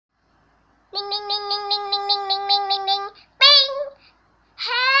นิ่งนิ่งนิ่งนิ่งนิ่งนิ่งนิ่งนิ่งนิ่งนิ่งนิ่งปิ้งเ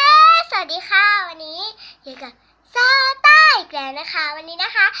ฮ้สวัสดีค่ะวันนี้อยู่กับซาต้าอีกแล้วนะคะวันนี้น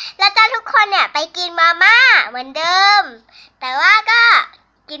ะคะเราจะทุกคนเนี่ยไปกินมาม่าเหมือนเดิมแต่ว่าก็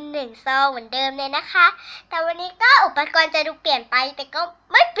กิน1 ซองเหมือนเดิมเลยนะคะแต่วันนี้ก็อุปกรณ์จะดูเปลี่ยนไปแต่ก็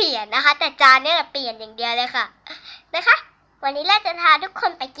ไม่เปลี่ยนนะคะแต่จานเนี่ยเปลี่ยนอย่างเดียวเลยค่ะนะคะวันนี้เราจะพาทุกค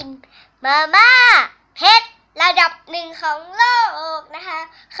นไปกินมาม่าเผ็ดระดับ1ของโลกนะคะ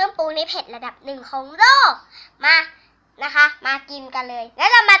เครื่องปรุงนี้เผ็ดระดับ1ของโลกมานะคะมากินกันเลยแล้ว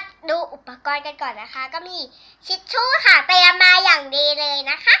เรามาดูอุปกรณ์กันก่อนนะคะก็มีทิชชู่ค่ะเตรียมมาอย่างดีเลย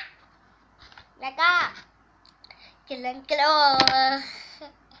นะคะแล้วก็กินเล่นกลัว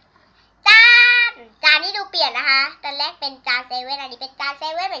จานนี่ดูเปลี่ยนนะคะตอนแรกเป็นจานเซเว่นอันนี้เป็นจานเซ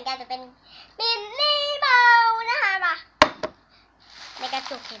เว่นเหมือนกันแต่เป็นมินนี่เบลนะคะมาในกระ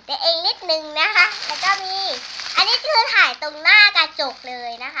จกเห็นตัวเองนิดนึงนะคะแล้วก็มีอันนี้คือถ่ายตรงหน้ากระจกเล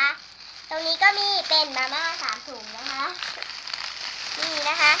ยนะคะตรงนี้ก็มีเป็นมาม่า3 ถุงนะคะนี่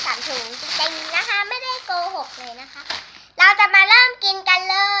นะคะ3 ถุงจริงๆนะคะไม่ได้โกหกเลยนะคะเราจะมาเริ่มกินกัน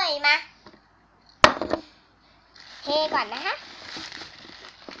เลยมาเทก่อนนะคะ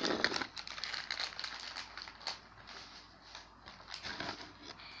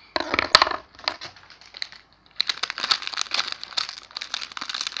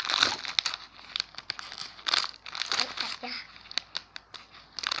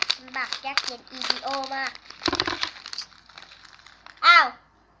บักยากเย็น EDO มากอ้าว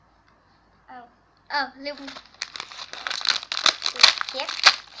ลืมเช็ค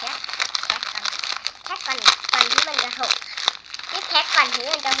ก่อนที่มันจะหกนี่แพ็คก่อนที่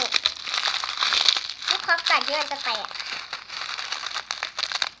มันจะหกนี่ครบก่อนที่มันจะแตก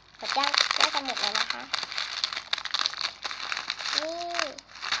หมดย่างจะหมดแล้วนะคะนี่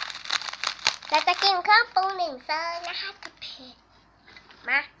เราจะกินเครื่องปรุง1 ซองนะคะกับเผ็ด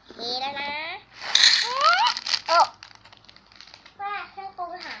มาดีแล้วนะโอ้ว่าเครื่องปรุ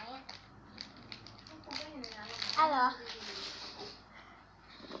งหายอ้าวเหรอ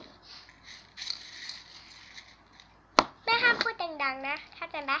แม่ห้ามพูดดังๆนะเข้า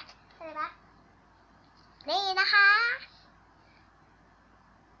ใจไหมนี่นะคะ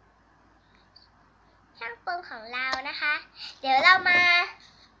เครื่องปรุงของเรานะคะเดี๋ยวเรามา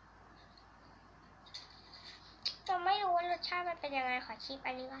จะไม่รู้ว่ารสชาติมันเป็นยังไงขอชิม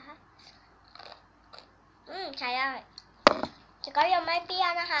อันนี้นะคะใช่ได้แต่ก็ยังไม่เปรี้ย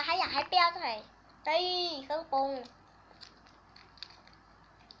วนะคะถ้าอยากให้เปรี้ยวใส่เครื่องปรุง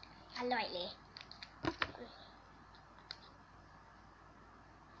อร่อยเลย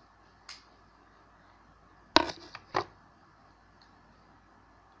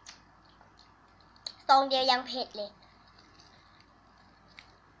ซองเดียวยังเผ็ดเลย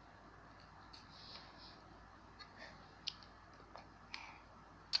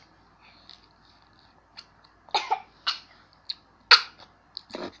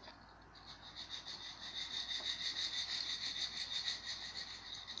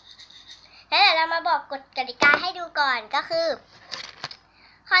แล้วเดี๋ยวเรามาบอกกฎกติกาให้ดูก่อนก็คือ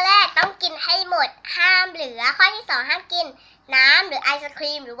ข้อแรกต้องกินให้หมดห้ามเหลือข้อที่2ห้ามกินน้ำหรือไอศค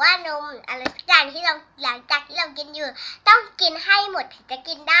รีมหรือว่านมอะไรสักอย่างที่เราหลังจากที่เรากินอยู่ต้องกินให้หมดถึงจะ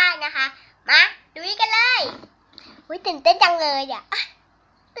กินได้นะคะมาดูกันเลยตื่นเต้นจังเลยอ่ะ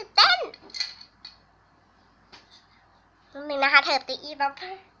ตื่นเต้นนิดนึงนะคะเธอตีอี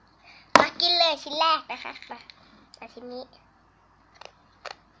มากินเลยชิ้นแรกนะคะมาชิ้นนี้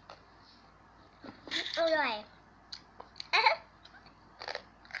อร่อย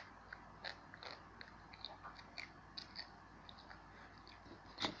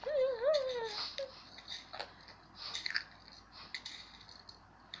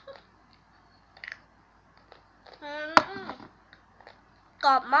ก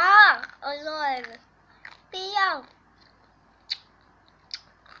รอบมากอร่อยเปรี้ยว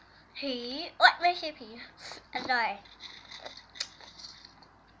ผีไม่ใช่ผีอร่อย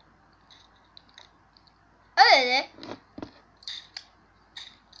เลย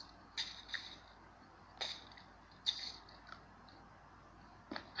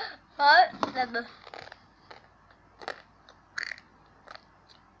แบบ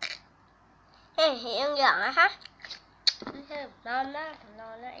เห็นอย่างนะคะไม่ใช่นอนน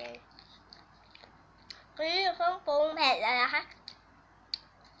ะเองเครื่องปรุงเผ็ดเลยนะคะ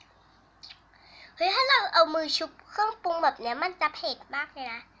ถ้าเราเอามือชุบเครื่องปรุงแบบนี้มันจะเผ็ดมากเลย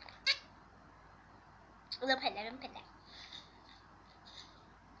นะเริ่มเผ็ดแล้ว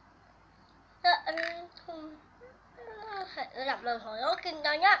ระดับ1ของโลกกินต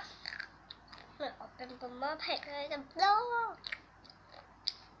อนเนี้ยเหมือนออกเป็นตัวมาเผ็ดเลยกับโลก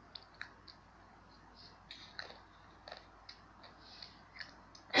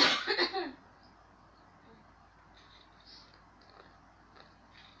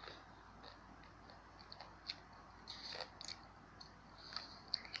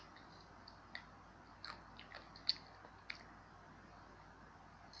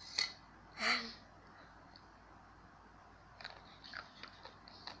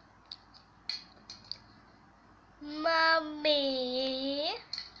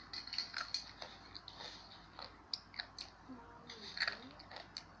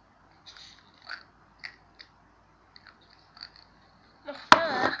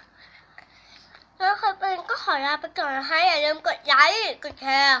าไปก่อนนะคะอย่าลืมกดไลค์กดแช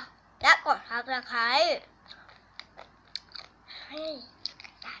ร์และกดซับสไครต์ให้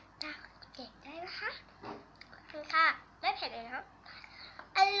ตาเก่งได้นะคะขอบคุณค่ะไม่เผ็ดเลยนะ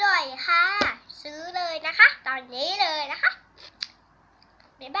อร่อยค่ะซื้อเลยนะคะตอนนี้เลยนะคะ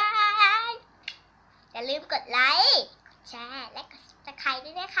บ๊ายบายอย่าลืมกดไลค์แชร์และกดซับสไครต์ด้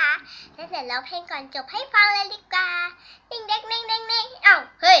วยนะคะแล้วเดี๋ยวเราเพลงก่อนจบให้ฟังเลยดีกว่านิ่งเด็กนิ่งเอ้า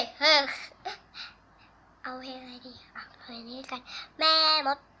เฮ้ยเอาเพลงอะไรดีเพลงนี้กันแม่ม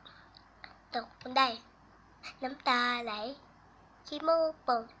ดตกบันไดน้ำตาไหลขี้มูกโ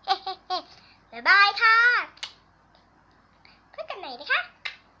ป่งบ๊ายบายค่ะพบกันใหม่นะคะ